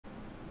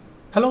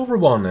Hello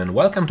everyone and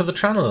welcome to the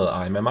channel.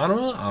 I'm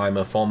Emmanuel, I'm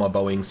a former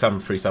Boeing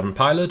 737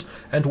 pilot,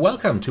 and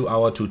welcome to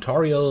our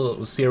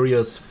tutorial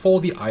series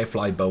for the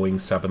iFly Boeing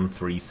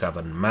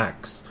 737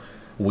 MAX.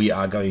 We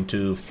are going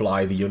to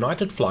fly the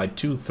United Flight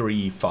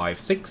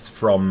 2356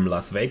 from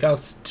Las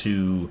Vegas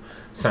to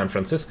San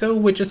Francisco,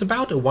 which is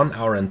about a 1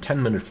 hour and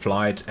 10-minute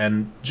flight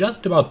and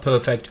just about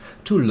perfect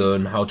to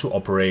learn how to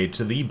operate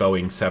the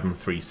Boeing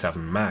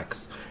 737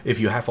 MAX. If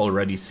you have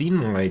already seen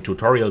my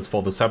tutorials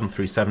for the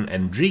 737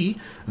 NG,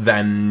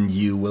 then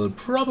you will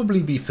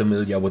probably be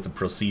familiar with the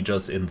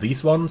procedures in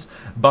these ones,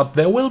 but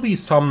there will be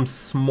some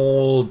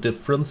small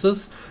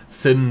differences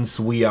since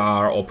we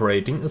are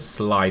operating a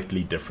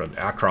slightly different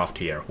aircraft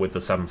here with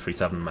the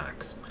 737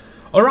 MAX.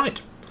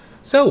 Alright,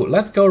 so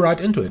let's go right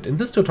into it. In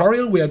this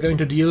tutorial we are going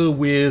to deal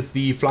with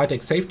the flight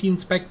deck safety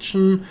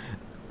inspection,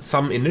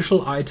 some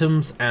initial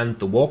items and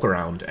the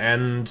walkaround.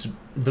 And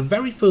the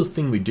very first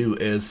thing we do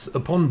is,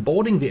 upon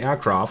boarding the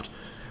aircraft,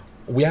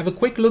 we have a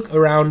quick look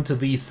around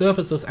the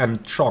surfaces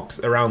and chocks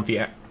around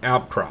the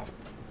aircraft.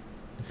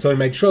 So we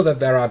make sure that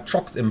there are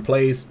chocks in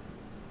place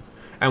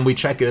and we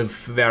check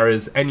if there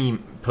is any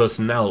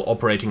personnel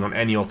operating on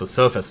any of the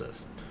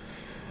surfaces.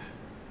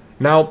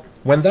 Now,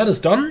 when that is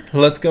done,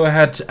 let's go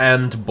ahead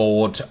and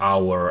board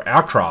our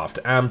aircraft,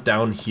 and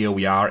down here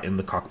we are in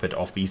the cockpit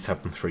of the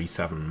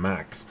 737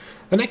 MAX.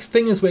 The next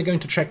thing is we're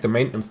going to check the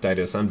maintenance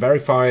status and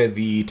verify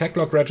the tech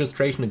log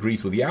registration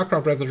agrees with the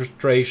aircraft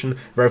registration,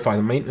 verify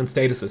the maintenance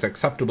status is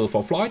acceptable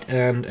for flight,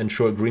 and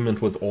ensure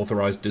agreement with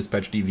authorized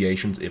dispatch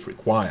deviations if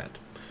required.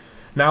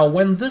 Now,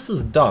 when this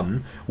is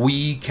done,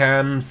 we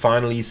can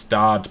finally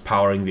start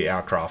powering the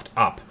aircraft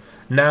up.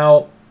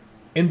 Now,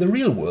 in the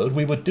real world,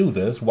 we would do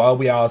this while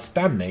we are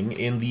standing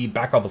in the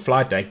back of the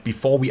flight deck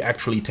before we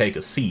actually take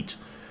a seat.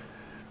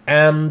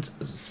 And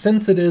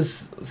since it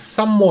is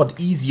somewhat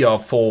easier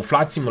for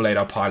flight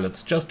simulator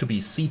pilots just to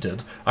be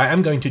seated, I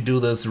am going to do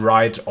this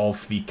right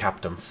off the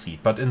captain's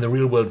seat. But in the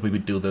real world, we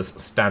would do this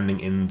standing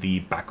in the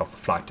back of the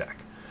flight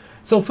deck.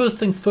 So first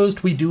things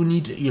first, we do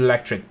need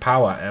electric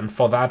power, and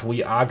for that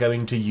we are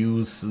going to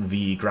use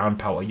the ground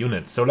power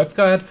unit. So let's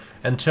go ahead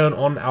and turn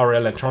on our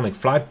electronic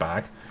flight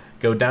bag.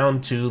 Go down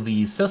to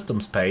the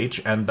systems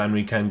page, and then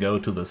we can go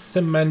to the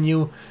sim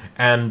menu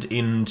and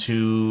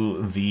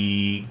into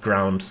the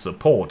ground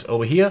support.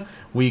 Over here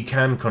we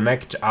can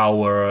connect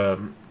our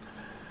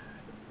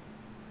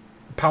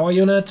power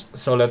unit,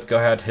 so let's go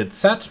ahead, hit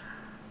set,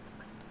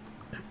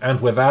 and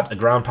with that a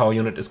ground power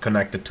unit is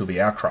connected to the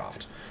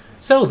aircraft.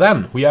 So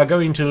then we are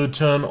going to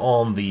turn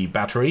on the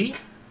battery,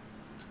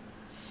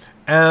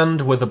 and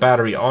with the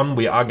battery on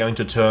we are going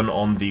to turn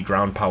on the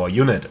ground power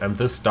unit, and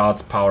this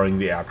starts powering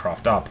the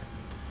aircraft up.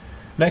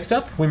 Next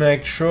up, we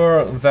make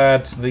sure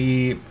that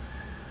the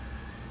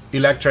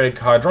electric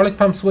hydraulic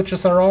pump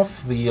switches are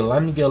off, the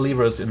landing gear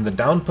lever is in the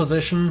down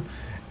position,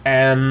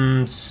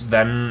 and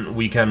then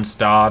we can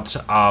start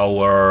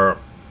our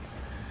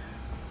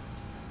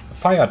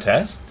fire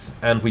tests.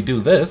 And we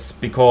do this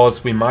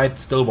because we might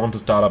still want to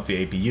start up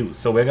the APU.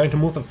 So we're going to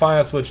move the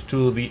fire switch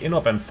to the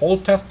in-op and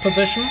fault test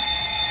position.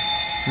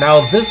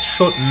 Now this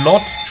should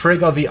not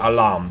trigger the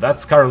alarm,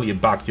 that's currently a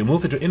bug. You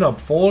move it to in-op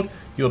fault,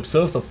 you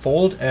observe the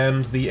fault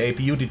and the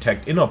APU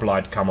detect in-op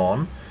light come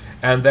on,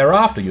 and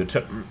thereafter you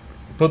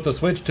put the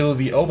switch to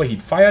the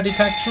overheat fire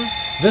detection.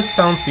 This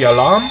sounds the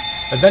alarm,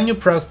 and then you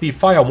press the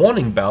fire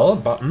warning bell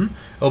button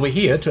over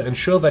here to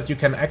ensure that you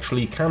can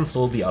actually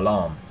cancel the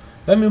alarm.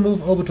 Then we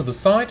move over to the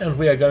side and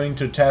we are going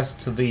to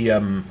test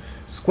the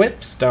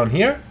squibs down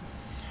here,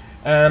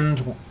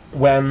 and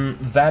when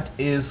that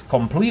is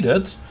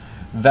completed,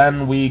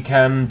 then we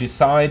can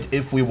decide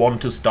if we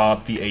want to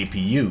start the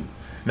APU.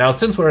 Now,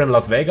 since we're in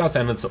Las Vegas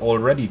and it's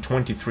already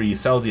 23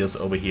 Celsius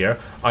over here,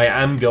 I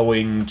am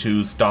going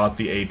to start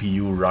the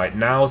APU right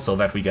now so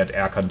that we get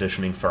air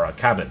conditioning for our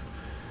cabin.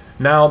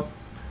 Now,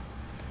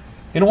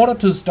 in order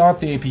to start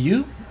the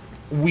APU,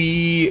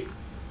 we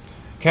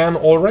can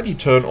already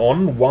turn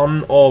on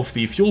one of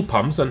the fuel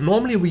pumps, and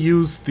normally we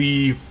use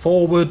the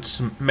forward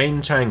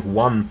main tank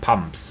 1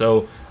 pump.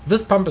 So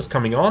this pump is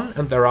coming on,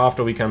 and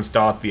thereafter we can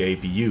start the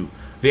APU.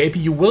 The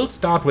APU will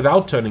start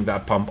without turning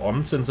that pump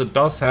on, since it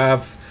does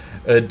have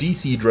a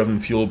DC driven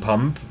fuel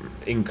pump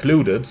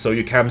included, so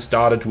you can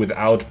start it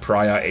without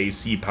prior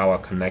AC power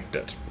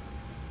connected.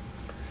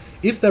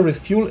 If there is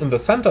fuel in the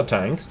center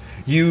tanks,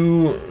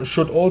 you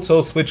should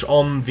also switch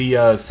on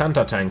the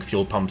center tank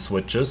fuel pump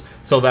switches,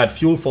 so that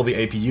fuel for the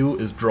APU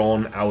is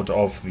drawn out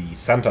of the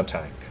center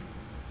tank.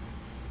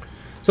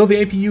 So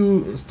the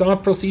APU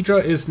start procedure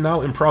is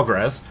now in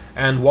progress,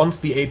 and once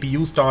the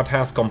APU start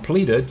has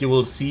completed, you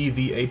will see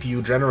the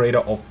APU generator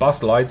of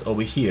bus lights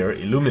over here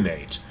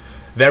illuminate.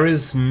 There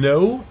is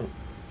no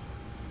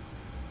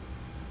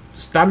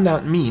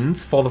standard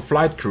means for the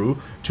flight crew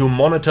to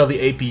monitor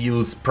the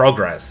APU's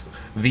progress.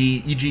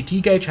 The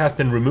EGT gauge has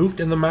been removed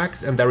in the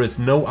MAX, and there is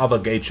no other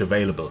gauge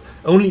available.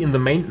 Only in the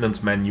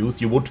maintenance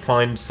menus you would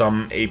find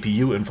some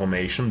APU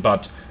information,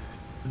 but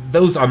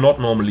those are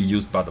not normally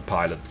used by the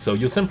pilot. So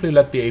you simply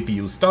let the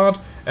APU start,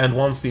 and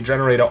once the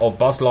generator of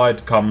bus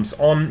light comes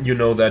on, you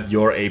know that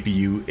your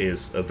APU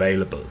is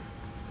available.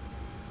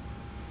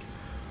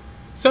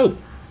 So,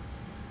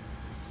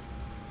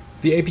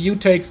 the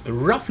APU takes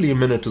roughly a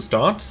minute to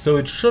start, so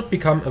it should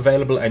become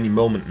available any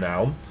moment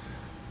now.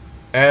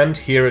 And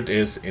here it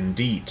is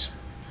indeed.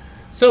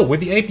 So, with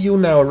the APU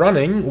now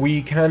running,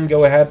 we can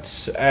go ahead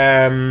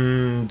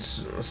and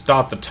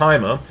start the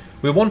timer.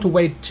 We want to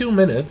wait 2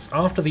 minutes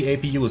after the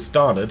APU is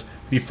started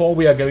before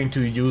we are going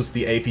to use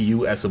the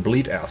APU as a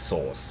bleed air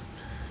source.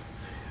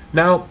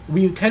 Now,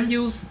 we can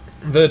use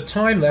the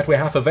time that we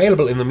have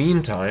available in the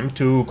meantime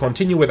to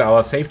continue with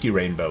our safety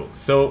rainbow.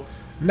 So,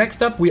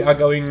 next up we are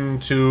going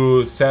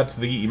to set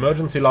the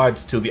emergency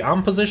lights to the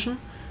arm position.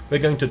 We're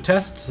going to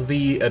test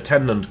the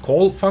attendant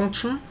call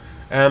function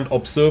and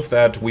observe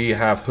that we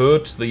have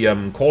heard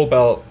the call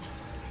bell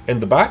in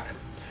the back.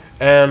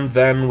 And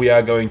then we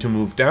are going to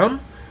move down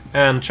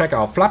and check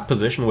our flap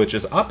position, which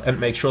is up, and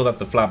make sure that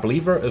the flap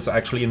lever is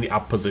actually in the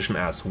up position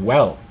as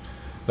well.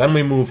 Then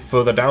we move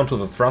further down to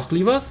the thrust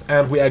levers,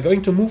 and we are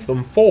going to move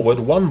them forward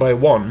one by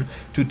one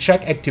to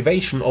check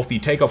activation of the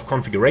takeoff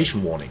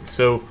configuration warning.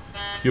 So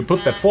you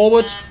put that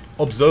forward,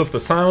 observe the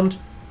sound,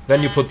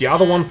 then you put the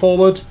other one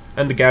forward,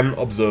 and again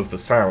observe the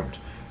sound.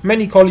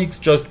 Many colleagues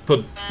just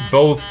put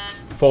both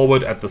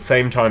forward at the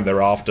same time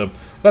thereafter.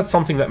 That's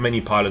something that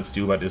many pilots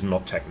do, but is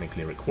not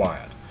technically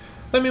required.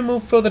 Then we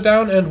move further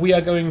down and we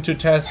are going to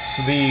test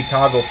the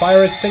cargo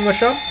fire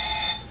extinguisher,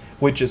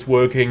 which is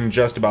working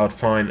just about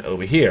fine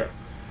over here.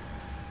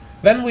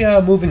 Then we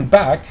are moving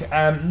back,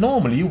 and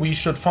normally we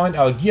should find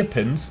our gear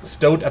pins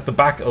stowed at the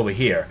back over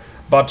here,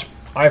 but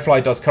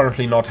iFly does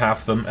currently not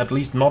have them, at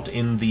least not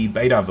in the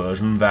beta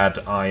version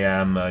that I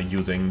am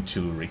using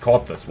to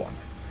record this one.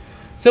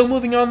 So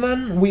moving on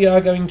then, we are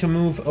going to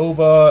move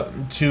over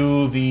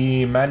to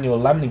the manual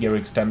landing gear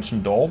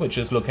extension door, which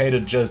is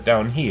located just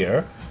down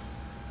here.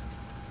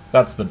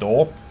 That's the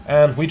door,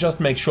 and we just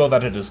make sure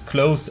that it is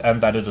closed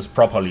and that it is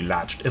properly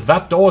latched. If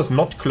that door is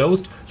not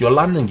closed, your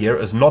landing gear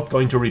is not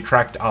going to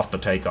retract after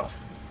takeoff.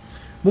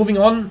 Moving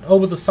on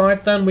over the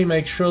side then, we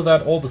make sure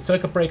that all the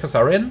circuit breakers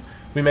are in.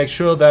 We make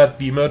sure that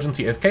the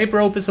emergency escape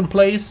rope is in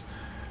place.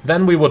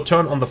 Then we would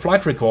turn on the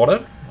flight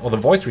recorder, or the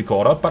voice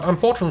recorder, but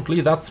unfortunately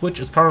that switch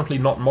is currently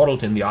not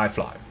modeled in the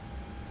iFly.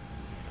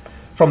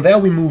 From there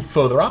we move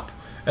further up,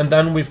 and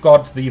then we've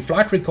got the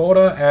flight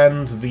recorder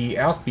and the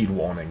airspeed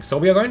warning. So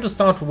we are going to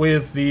start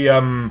with the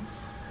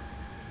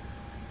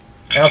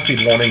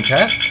airspeed warning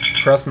test.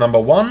 Press number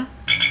 1,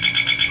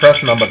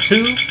 press number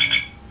 2,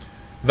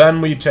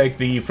 then we take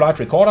the flight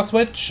recorder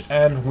switch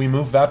and we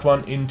move that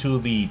one into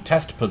the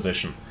test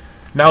position.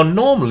 Now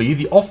normally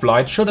the off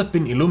light should have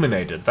been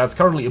illuminated. That's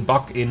currently a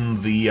bug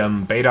in the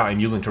beta I'm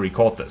using to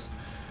record this.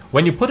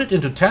 When you put it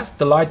into test,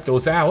 the light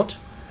goes out,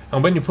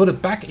 and when you put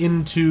it back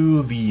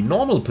into the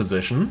normal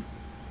position,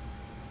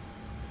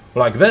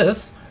 like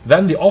this,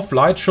 then the off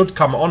light should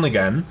come on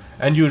again,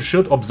 and you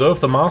should observe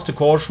the master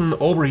caution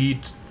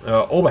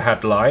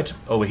overhead light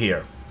over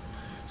here.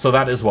 So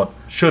that is what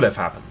should have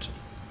happened.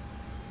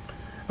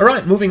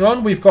 Alright, moving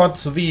on, we've got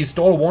the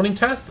stall warning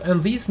test,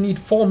 and these need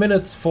 4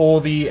 minutes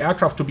for the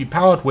aircraft to be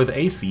powered with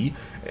AC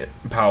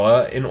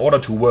power in order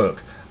to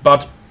work.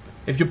 But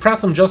if you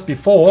press them just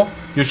before,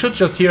 you should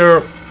just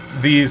hear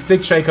the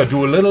stick shaker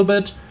do a little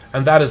bit,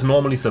 and that is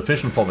normally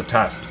sufficient for the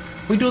test.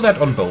 We do that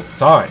on both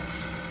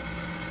sides.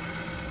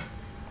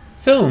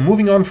 So,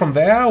 moving on from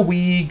there,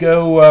 we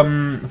go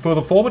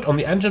further forward on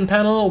the engine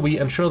panel. We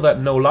ensure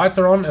that no lights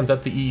are on and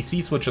that the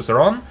EEC switches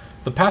are on.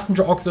 The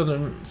passenger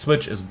oxygen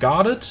switch is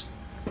guarded.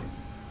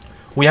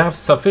 We have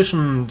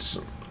sufficient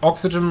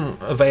oxygen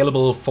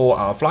available for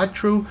our flight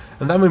crew,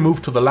 and then we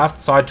move to the left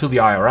side to the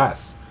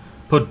IRS.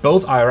 Put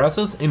both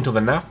IRSs into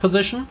the nav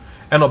position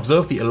and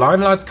observe the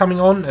align lights coming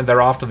on, and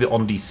thereafter the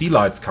on DC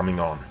lights coming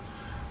on,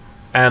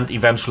 and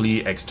eventually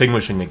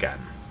extinguishing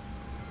again.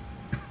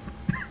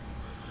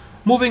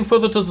 Moving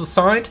further to the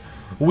side,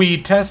 we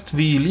test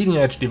the leading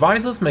edge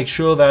devices, make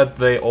sure that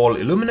they all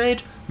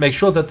illuminate, make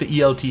sure that the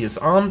ELT is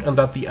armed and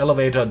that the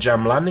elevator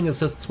jam landing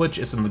assist switch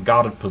is in the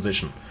guarded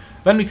position.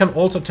 Then we can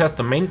also test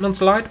the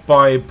maintenance light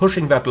by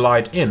pushing that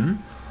light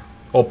in,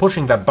 or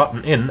pushing that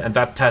button in, and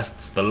that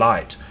tests the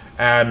light.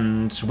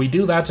 And we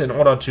do that in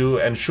order to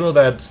ensure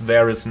that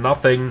there is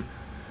nothing,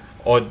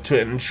 or to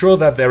ensure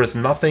that there is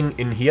nothing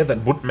in here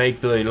that would make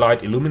the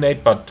light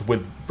illuminate, but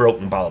with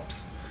broken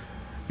bulbs.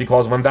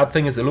 Because when that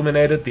thing is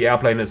illuminated, the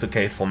airplane is a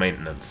case for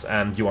maintenance,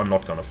 and you are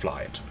not going to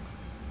fly it.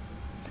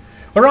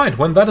 Alright,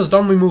 when that is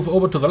done, we move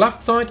over to the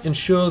left side,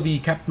 ensure the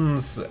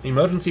captain's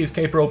emergency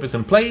escape rope is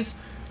in place,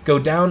 go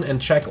down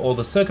and check all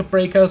the circuit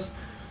breakers,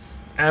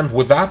 and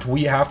with that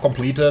we have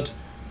completed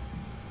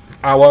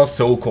our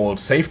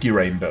so-called safety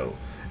rainbow.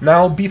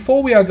 Now,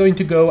 before we are going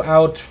to go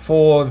out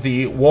for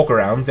the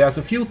walk-around, there's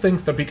a few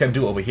things that we can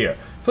do over here.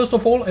 First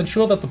of all,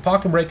 ensure that the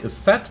parking brake is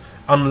set,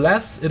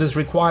 unless it is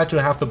required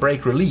to have the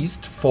brake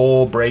released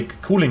for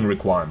brake cooling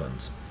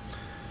requirements.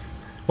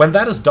 When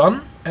that is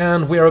done,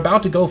 and we are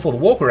about to go for the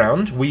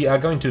walk-around, we are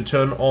going to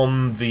turn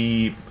on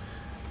the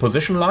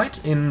position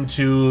light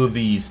into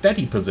the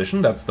steady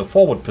position, that's the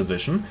forward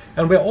position,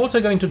 and we're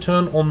also going to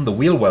turn on the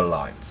wheel well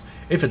lights.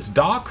 If it's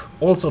dark,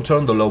 also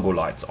turn the logo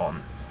lights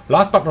on.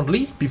 Last but not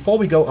least, before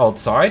we go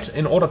outside,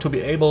 in order to be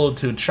able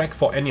to check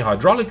for any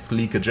hydraulic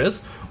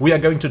leakages, we are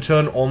going to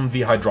turn on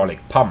the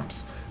hydraulic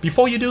pumps.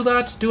 Before you do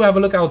that, do have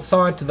a look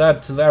outside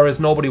that there is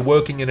nobody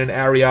working in an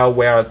area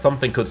where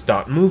something could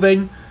start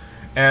moving.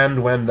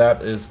 And when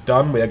that is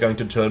done, we are going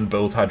to turn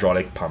both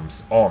hydraulic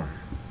pumps on.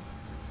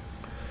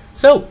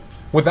 So,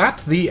 with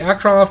that, the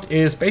aircraft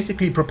is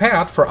basically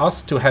prepared for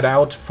us to head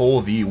out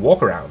for the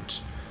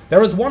walkaround.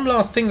 There is one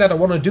last thing that I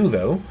want to do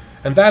though,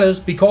 and that is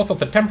because of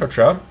the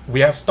temperature, we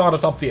have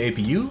started up the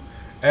APU,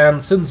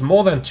 and since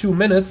more than 2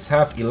 minutes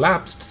have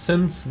elapsed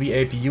since the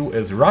APU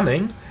is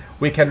running,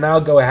 we can now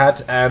go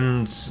ahead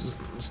and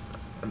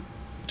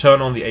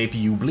turn on the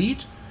APU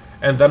bleed,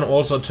 and then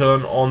also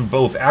turn on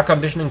both air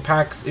conditioning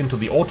packs into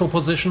the auto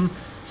position,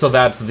 so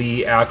that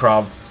the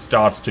aircraft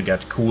starts to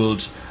get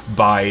cooled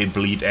by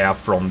bleed air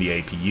from the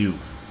APU.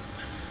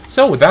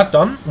 So with that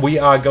done, we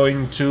are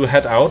going to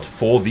head out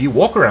for the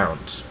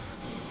walkaround.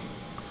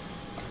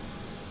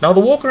 Now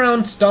the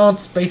walkaround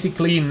starts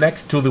basically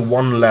next to the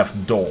one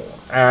left door,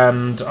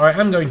 and I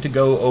am going to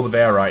go over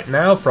there right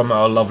now from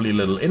our lovely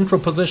little intro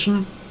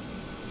position.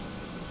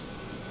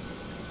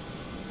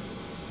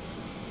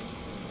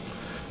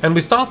 And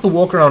we start the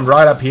walkaround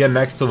right up here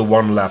next to the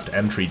one left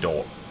entry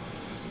door.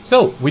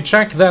 So we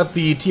check that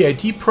the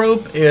TAT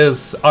probe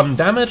is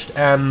undamaged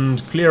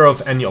and clear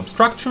of any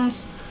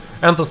obstructions,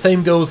 and the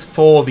same goes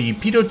for the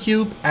pitot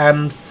tube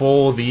and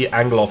for the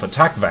angle of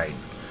attack vane.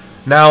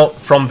 Now,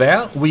 from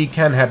there, we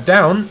can head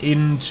down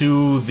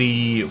into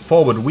the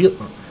forward wheel,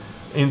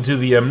 into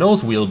the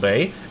nose wheel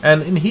bay,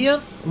 and in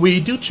here we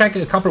do check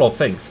a couple of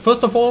things.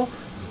 First of all,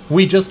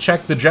 we just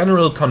check the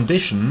general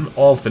condition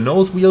of the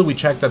nose wheel, we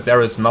check that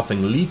there is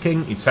nothing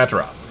leaking,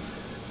 etc.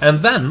 And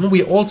then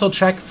we also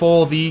check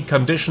for the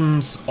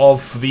conditions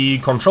of the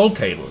control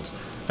cables,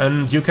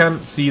 and you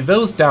can see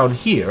those down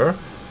here.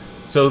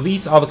 So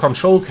these are the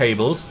control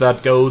cables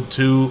that go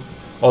to,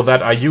 or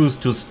that are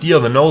used to steer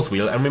the nose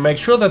wheel, and we make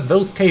sure that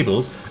those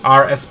cables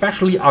are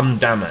especially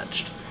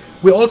undamaged.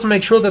 We also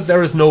make sure that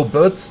there is no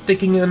bird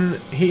sticking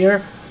in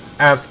here,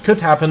 as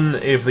could happen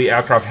if the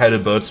aircraft had a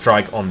bird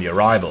strike on the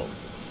arrival.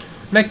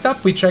 Next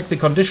up, we check the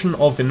condition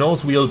of the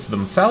nose wheels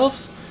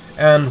themselves,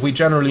 and we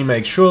generally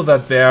make sure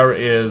that there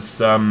is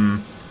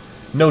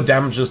no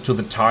damages to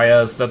the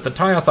tires, that the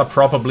tires are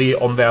properly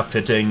on their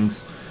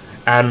fittings,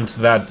 and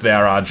that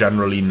there are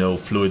generally no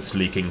fluids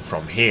leaking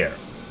from here.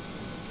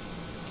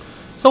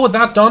 So with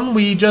that done,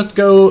 we just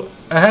go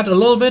ahead a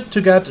little bit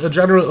to get a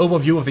general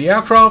overview of the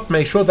aircraft,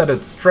 make sure that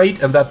it's straight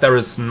and that there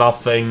is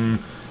nothing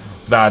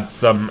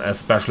that's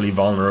especially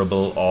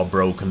vulnerable or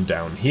broken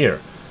down here.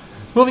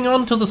 Moving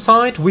on to the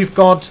side, we've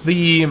got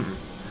the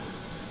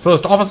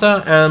first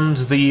officer and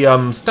the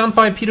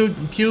standby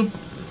pitot tube.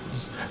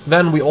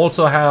 Then we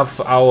also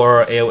have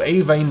our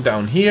AOA vane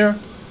down here.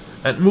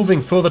 And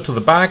moving further to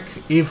the back,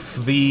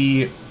 if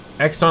the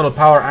external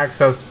power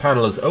access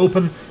panel is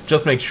open,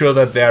 just make sure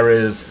that there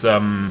is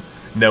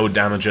no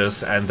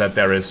damages and that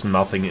there is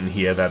nothing in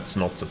here that's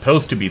not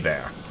supposed to be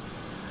there.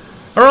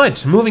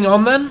 Alright, moving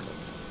on then.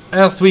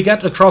 As we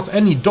get across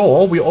any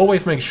door, we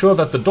always make sure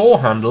that the door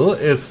handle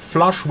is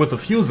flush with the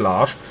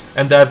fuselage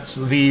and that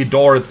the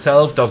door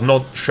itself does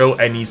not show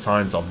any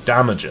signs of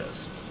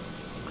damages.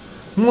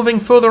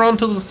 Moving further on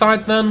to the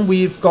side then,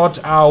 we've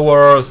got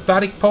our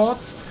static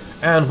ports,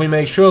 and we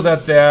make sure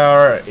that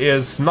there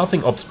is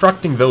nothing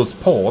obstructing those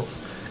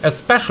ports,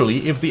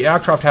 especially if the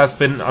aircraft has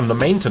been under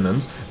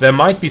maintenance. There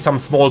might be some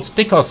small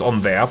stickers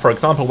on there, for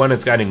example when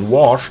it's getting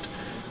washed,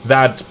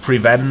 that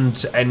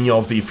prevent any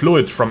of the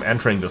fluid from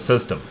entering the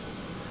system.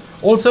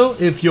 Also,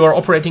 if you're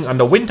operating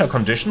under winter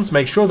conditions,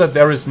 make sure that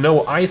there is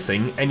no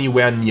icing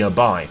anywhere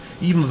nearby.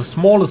 Even the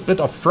smallest bit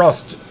of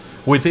frost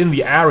within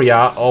the area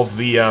of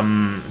the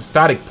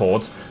static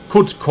ports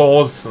could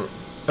cause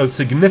a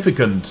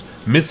significant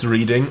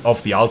misreading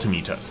of the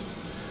altimeters.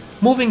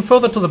 Moving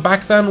further to the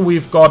back then,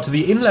 we've got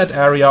the inlet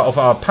area of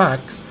our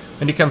packs,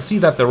 and you can see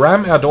that the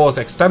ram air door is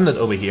extended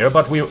over here,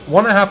 but we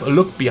want to have a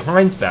look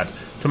behind that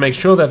to make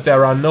sure that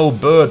there are no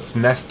birds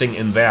nesting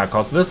in there,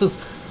 because this is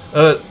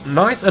a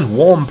nice and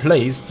warm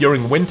place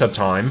during winter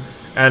time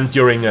and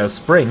during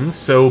spring,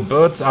 so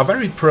birds are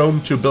very prone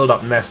to build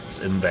up nests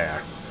in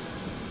there.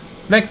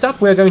 Next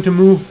up, we're going to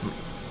move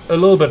a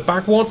little bit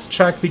backwards,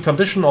 check the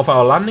condition of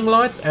our landing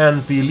lights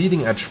and the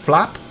leading edge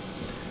flap,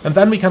 and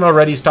then we can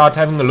already start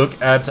having a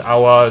look at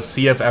our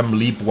CFM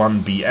LEAP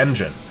 1B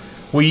engine.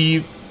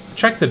 We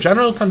check the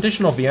general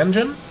condition of the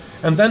engine,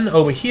 and then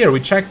over here we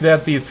check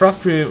that the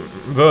thrust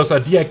reverser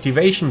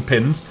deactivation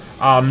pins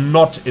are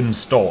not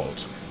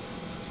installed.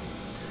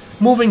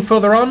 Moving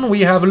further on,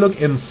 we have a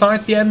look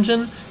inside the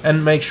engine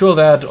and make sure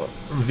that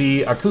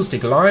the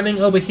acoustic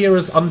lining over here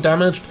is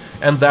undamaged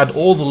and that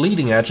all the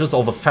leading edges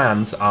of the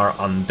fans are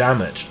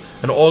undamaged.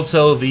 And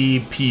also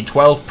the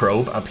P12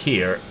 probe up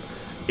here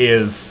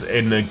is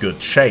in a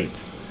good shape.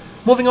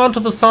 Moving on to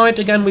the side,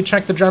 again we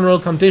check the general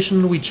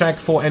condition, we check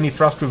for any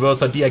thrust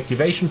reverser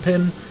deactivation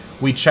pin,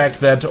 we check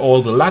that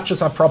all the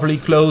latches are properly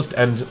closed,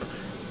 and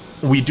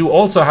we do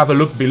also have a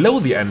look below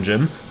the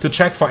engine to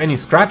check for any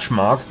scratch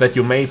marks that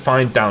you may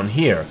find down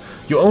here.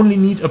 You only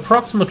need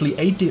approximately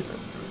 80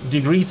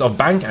 degrees of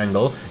bank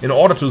angle in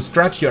order to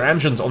stretch your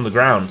engines on the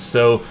ground,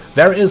 so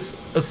there is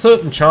a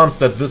certain chance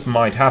that this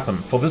might happen.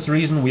 For this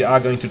reason we are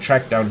going to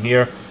check down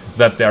here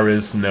that there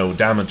is no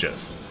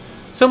damages.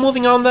 So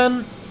moving on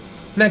then,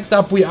 next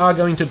up we are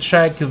going to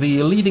check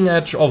the leading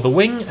edge of the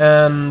wing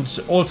and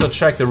also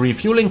check the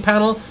refueling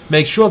panel,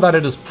 make sure that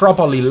it is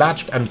properly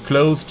latched and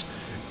closed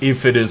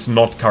if it is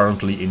not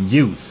currently in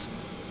use.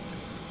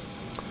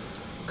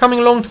 Coming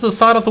along to the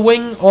side of the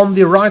wing, on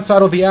the right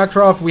side of the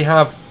aircraft we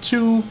have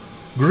two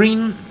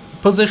green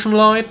position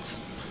lights,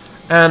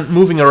 and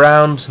moving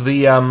around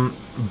the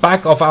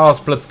back of our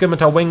split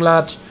scimitar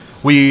winglet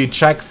we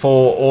check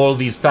for all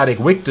the static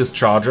wick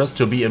dischargers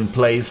to be in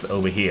place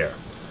over here.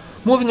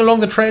 Moving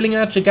along the trailing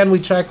edge, again we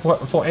check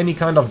for any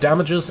kind of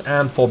damages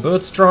and for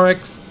bird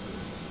strikes.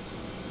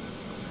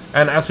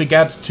 And as we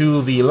get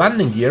to the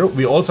landing gear,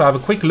 we also have a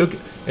quick look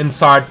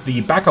inside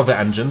the back of the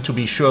engine to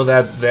be sure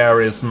that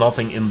there is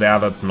nothing in there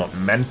that's not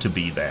meant to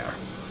be there.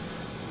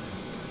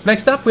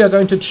 Next up we are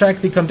going to check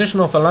the condition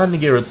of the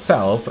landing gear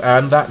itself,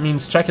 and that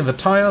means checking the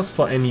tires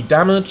for any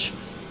damage.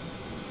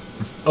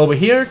 Over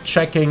here,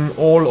 checking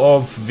all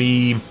of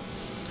the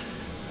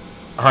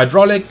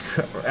hydraulic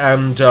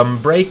and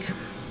brake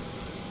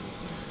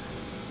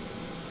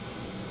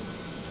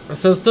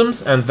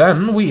systems, and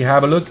then we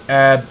have a look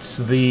at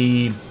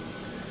the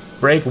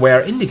brake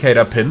wear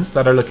indicator pins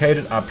that are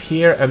located up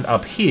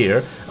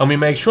here, and we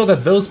make sure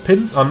that those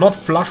pins are not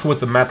flush with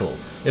the metal.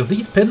 If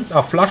these pins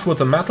are flush with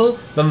the metal,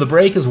 then the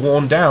brake is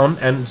worn down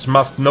and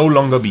must no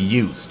longer be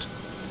used.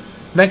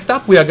 Next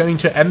up we are going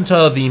to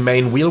enter the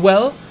main wheel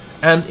well,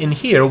 and in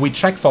here we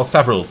check for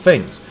several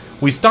things.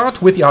 We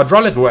start with the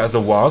hydraulic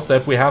reservoirs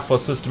that we have for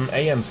System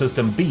A and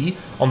System B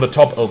on the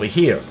top over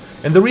here.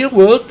 In the real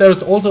world there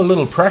is also a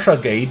little pressure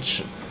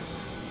gauge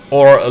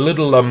or a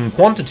little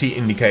quantity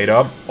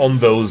indicator on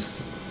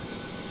those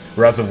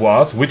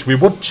reservoirs, which we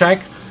would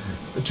check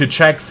to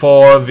check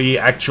for the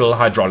actual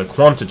hydraulic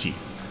quantity.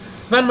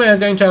 Then we are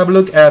going to have a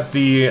look at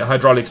the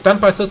hydraulic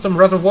standby system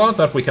reservoir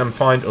that we can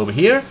find over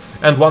here,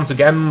 and once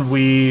again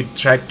we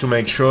check to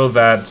make sure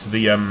that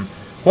the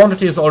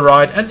quantity is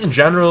alright, and in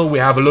general we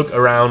have a look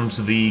around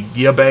the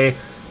gear bay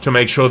to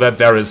make sure that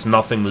there is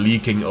nothing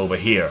leaking over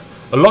here.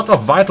 A lot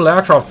of vital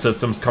aircraft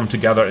systems come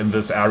together in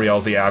this area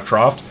of the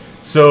aircraft,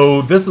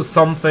 so this is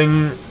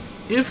something,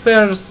 if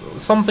there's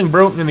something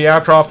broken in the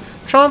aircraft,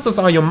 chances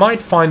are you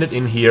might find it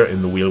in here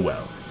in the wheel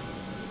well.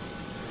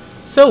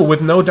 So,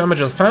 with no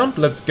damages found,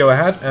 let's go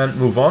ahead and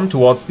move on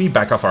towards the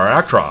back of our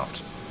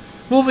aircraft.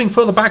 Moving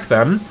further back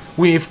then,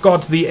 we've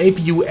got the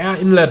APU air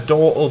inlet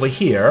door over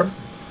here,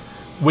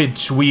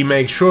 which we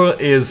make sure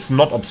is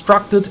not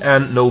obstructed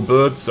and no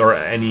birds or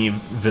any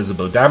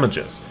visible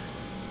damages.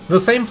 The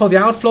same for the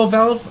outflow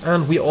valve,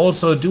 and we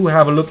also do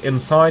have a look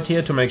inside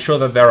here to make sure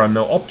that there are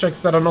no objects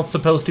that are not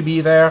supposed to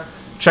be there.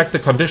 Check the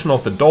condition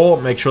of the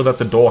door, make sure that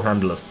the door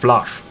handle is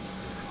flush.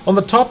 On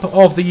the top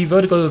of the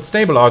vertical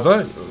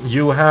stabilizer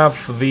you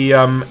have the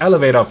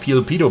elevator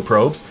fuel pitot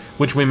probes,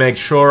 which we make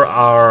sure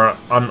are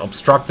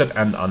unobstructed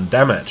and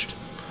undamaged.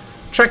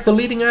 Check the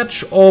leading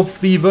edge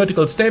of the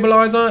vertical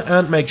stabilizer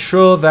and make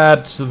sure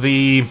that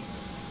the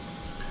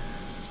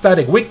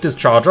static wick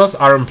dischargers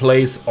are in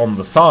place on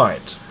the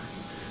side.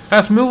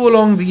 As we move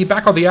along the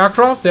back of the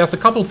aircraft, there's a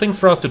couple things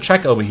for us to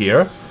check over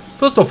here.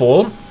 First of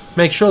all,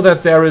 make sure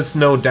that there is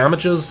no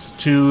damages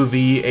to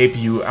the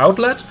APU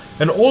outlet,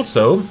 and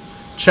also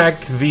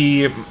check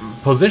the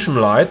position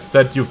lights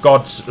that you've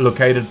got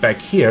located back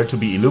here to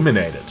be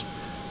illuminated.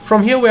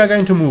 From here we are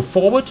going to move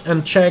forward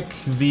and check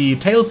the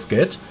tail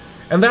skid,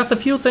 and there's a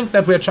few things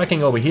that we're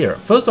checking over here.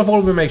 First of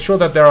all, we make sure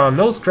that there are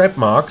no scrap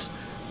marks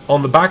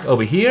on the back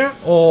over here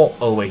or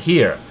over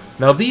here.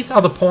 Now these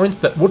are the points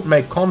that would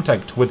make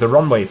contact with the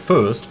runway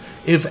first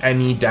if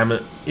any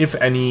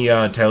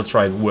tail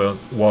strike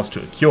was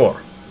to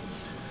occur.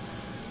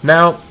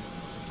 Now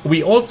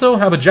we also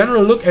have a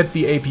general look at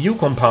the APU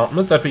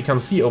compartment that we can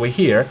see over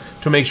here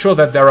to make sure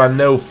that there are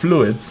no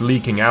fluids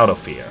leaking out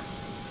of here.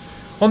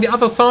 On the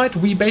other side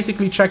we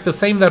basically check the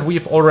same that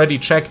we've already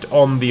checked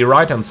on the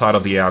right hand side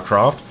of the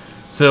aircraft.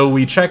 So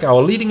we check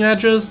our leading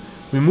edges,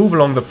 we move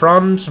along the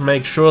front,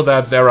 make sure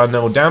that there are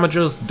no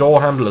damages, door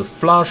handle is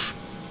flush,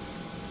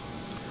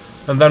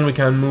 and then we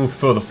can move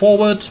further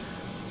forward.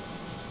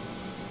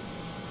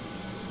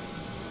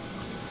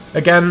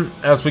 Again,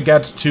 as we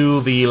get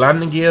to the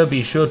landing gear,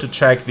 be sure to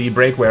check the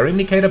brake wear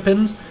indicator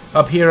pins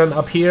up here and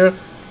up here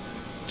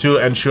to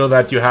ensure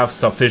that you have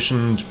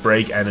sufficient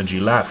brake energy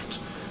left.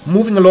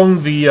 Moving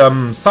along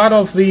the side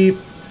of the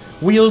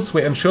wheels,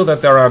 we ensure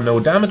that there are no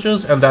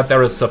damages and that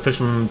there is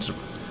sufficient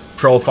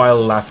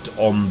profile left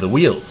on the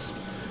wheels.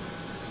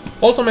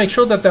 Also make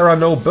sure that there are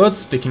no birds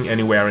sticking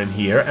anywhere in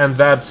here, and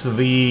that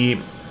the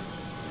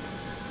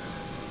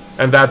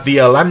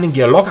landing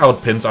gear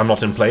lockout pins are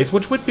not in place,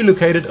 which would be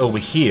located over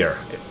here.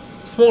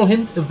 Small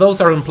hint, if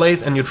those are in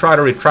place and you try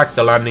to retract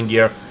the landing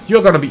gear,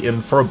 you're gonna be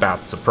in for a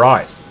bad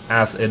surprise,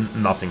 as in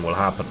nothing will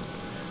happen.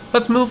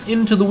 Let's move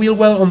into the wheel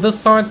well on this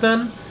side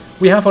then.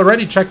 We have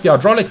already checked the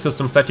hydraulic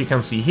systems that you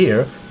can see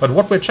here, but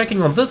what we're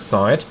checking on this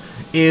side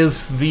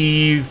is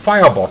the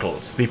fire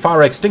bottles, the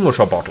fire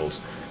extinguisher bottles.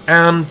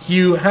 And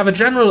you have a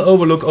general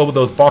overlook over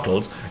those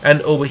bottles,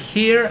 and over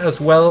here as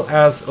well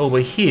as over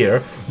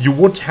here you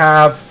would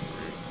have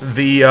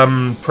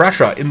the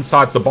pressure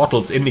inside the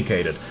bottles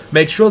indicated.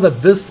 Make sure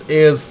that this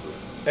is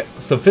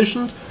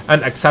sufficient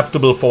and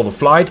acceptable for the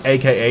flight,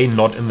 aka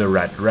not in the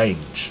red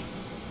range.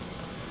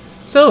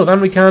 So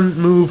then we can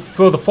move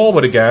further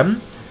forward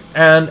again,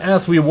 and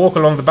as we walk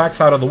along the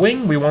backside of the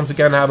wing, we once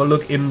again have a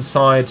look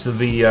inside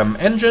the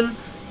engine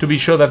to be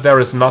sure that there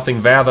is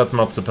nothing there that's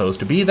not supposed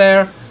to be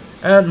there.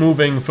 And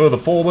moving further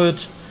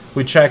forward,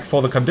 we check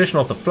for the condition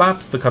of the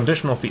flaps, the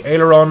condition of the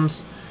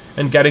ailerons,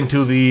 and getting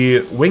to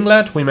the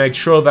winglet, we make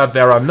sure that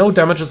there are no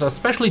damages,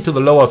 especially to the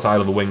lower side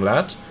of the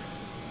winglet.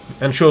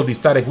 Ensure the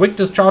static wick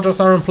dischargers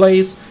are in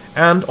place,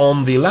 and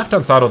on the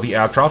left-hand side of the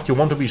aircraft, you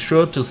want to be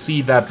sure to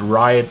see that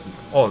red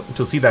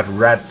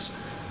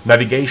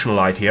navigation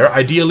light here,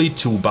 ideally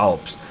 2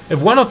 bulbs.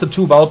 If one of the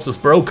 2 bulbs is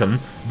broken,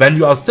 then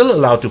you are still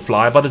allowed to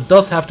fly, but it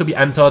does have to be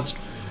entered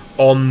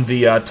on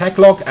the tech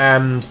log,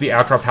 and the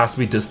aircraft has to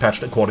be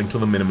dispatched according to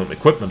the minimum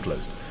equipment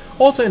list.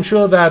 Also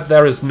ensure that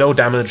there is no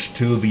damage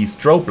to the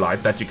strobe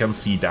light that you can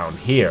see down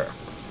here.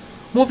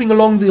 Moving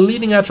along the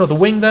leading edge of the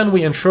wing then,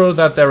 we ensure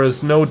that there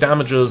is no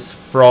damages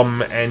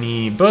from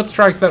any bird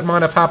strikes that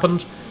might have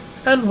happened,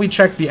 and we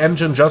check the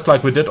engine just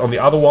like we did on the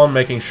other one,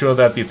 making sure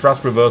that the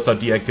thrust reverser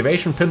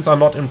deactivation pins are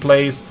not in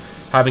place,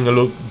 having a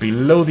look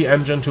below the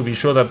engine to be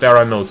sure that there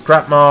are no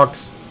scrap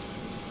marks.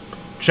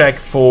 Check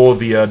for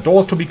the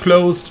doors to be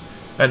closed,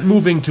 and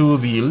moving to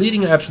the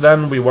leading edge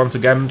then, we once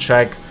again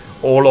check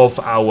all of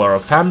our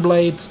fan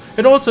blades.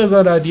 It's also a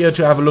good idea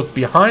to have a look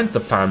behind the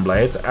fan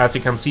blades, as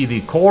you can see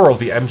the core of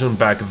the engine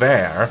back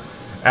there,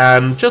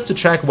 and just to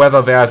check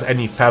whether there's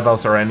any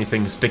feathers or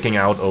anything sticking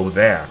out over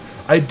there.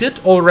 I did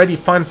already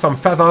find some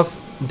feathers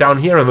down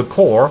here in the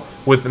core,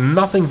 with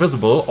nothing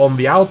visible on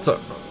the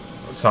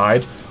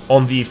outside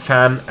on the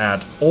fan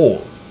at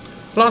all.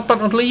 Last but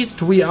not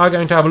least, we are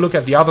going to have a look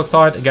at the other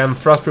side. Again,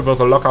 thrust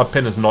reverser lockout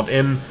pin is not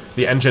in,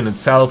 the engine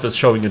itself is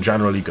showing a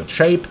generally good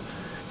shape.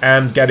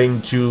 And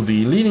getting to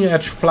the leading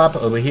edge flap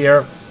over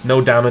here,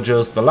 no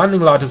damages, the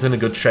landing light is in a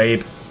good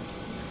shape.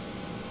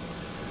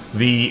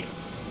 The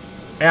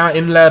air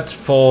inlet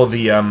for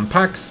the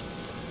packs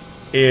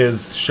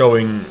is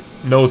showing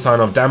no sign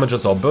of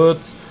damages or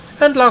bursts.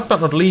 And last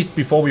but not least,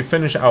 before we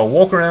finish our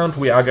walk around,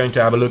 we are going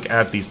to have a look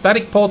at the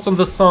static ports on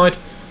this side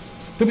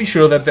to be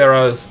sure that there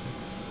is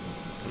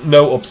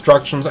no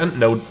obstructions and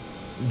no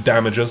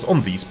damages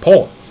on these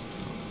ports.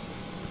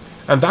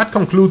 And that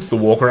concludes the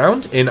walk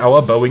around in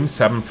our Boeing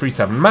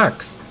 737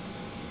 MAX.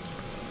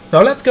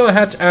 Now let's go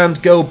ahead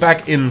and go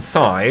back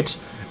inside,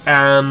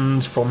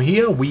 and from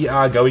here we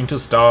are going to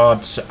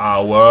start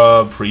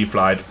our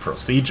pre-flight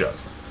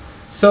procedures.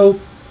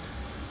 So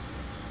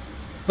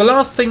the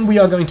last thing we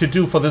are going to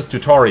do for this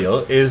tutorial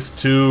is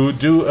to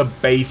do a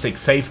basic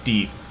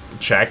safety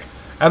check,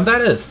 and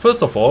that is,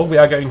 first of all, we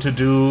are going to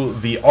do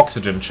the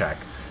oxygen check.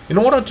 In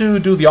order to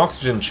do the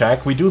oxygen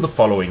check, we do the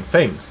following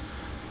things.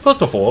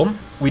 First of all,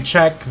 we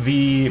check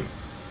the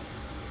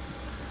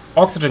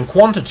oxygen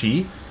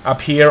quantity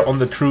up here on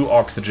the crew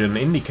oxygen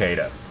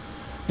indicator.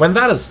 When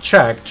that is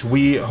checked,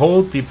 we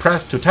hold the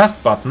press to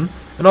test button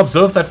and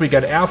observe that we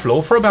get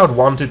airflow for about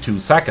 1 to 2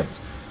 seconds.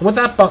 And with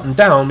that button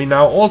down, we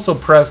now also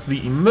press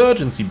the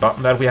emergency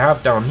button that we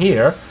have down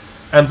here,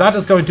 and that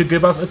is going to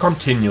give us a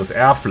continuous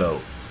airflow.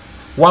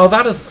 While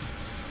that is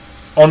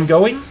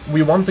ongoing,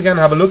 we once again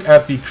have a look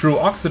at the crew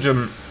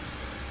oxygen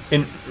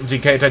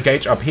indicator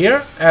gauge up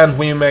here, and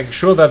we make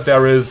sure that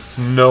there is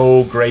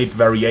no great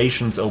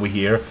variations over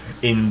here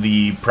in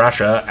the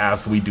pressure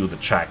as we do the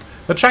check.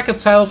 The check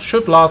itself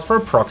should last for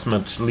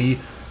approximately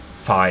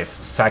 5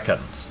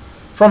 seconds.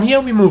 From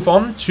here we move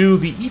on to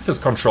the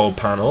EFIS control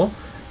panel,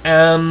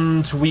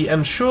 and we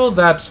ensure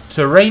that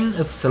terrain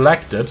is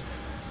selected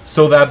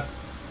so that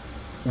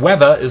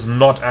weather is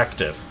not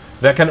active.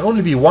 There can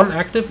only be one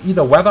active,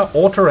 either weather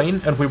or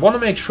terrain, and we want to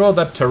make sure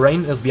that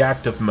terrain is the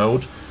active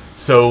mode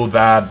so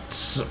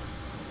that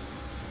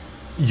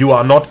you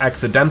are not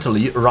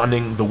accidentally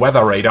running the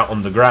weather radar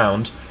on the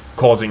ground,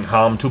 causing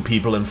harm to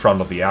people in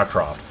front of the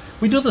aircraft.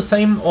 We do the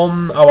same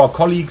on our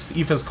colleague's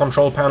EFIS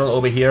control panel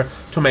over here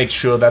to make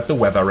sure that the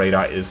weather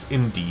radar is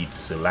indeed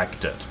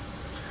selected.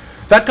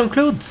 That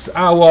concludes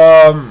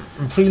our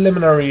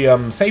preliminary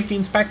safety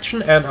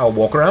inspection and our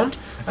walk around.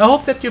 I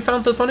hope that you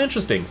found this one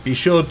interesting. Be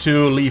sure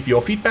to leave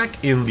your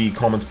feedback in the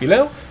comments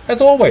below.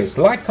 As always,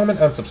 like, comment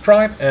and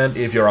subscribe, and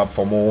if you're up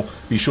for more,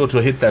 be sure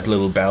to hit that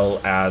little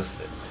bell, as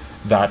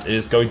that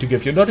is going to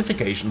give you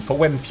notifications for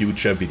when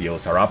future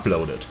videos are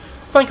uploaded.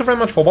 Thank you very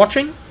much for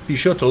watching. Be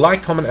sure to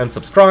like, comment and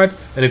subscribe,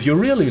 and if you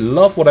really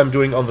love what I'm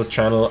doing on this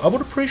channel, I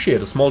would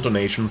appreciate a small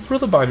donation through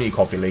the Buy Me a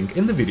Coffee link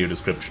in the video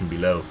description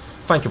below.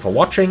 Thank you for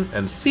watching,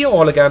 and see you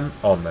all again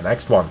on the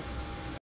next one.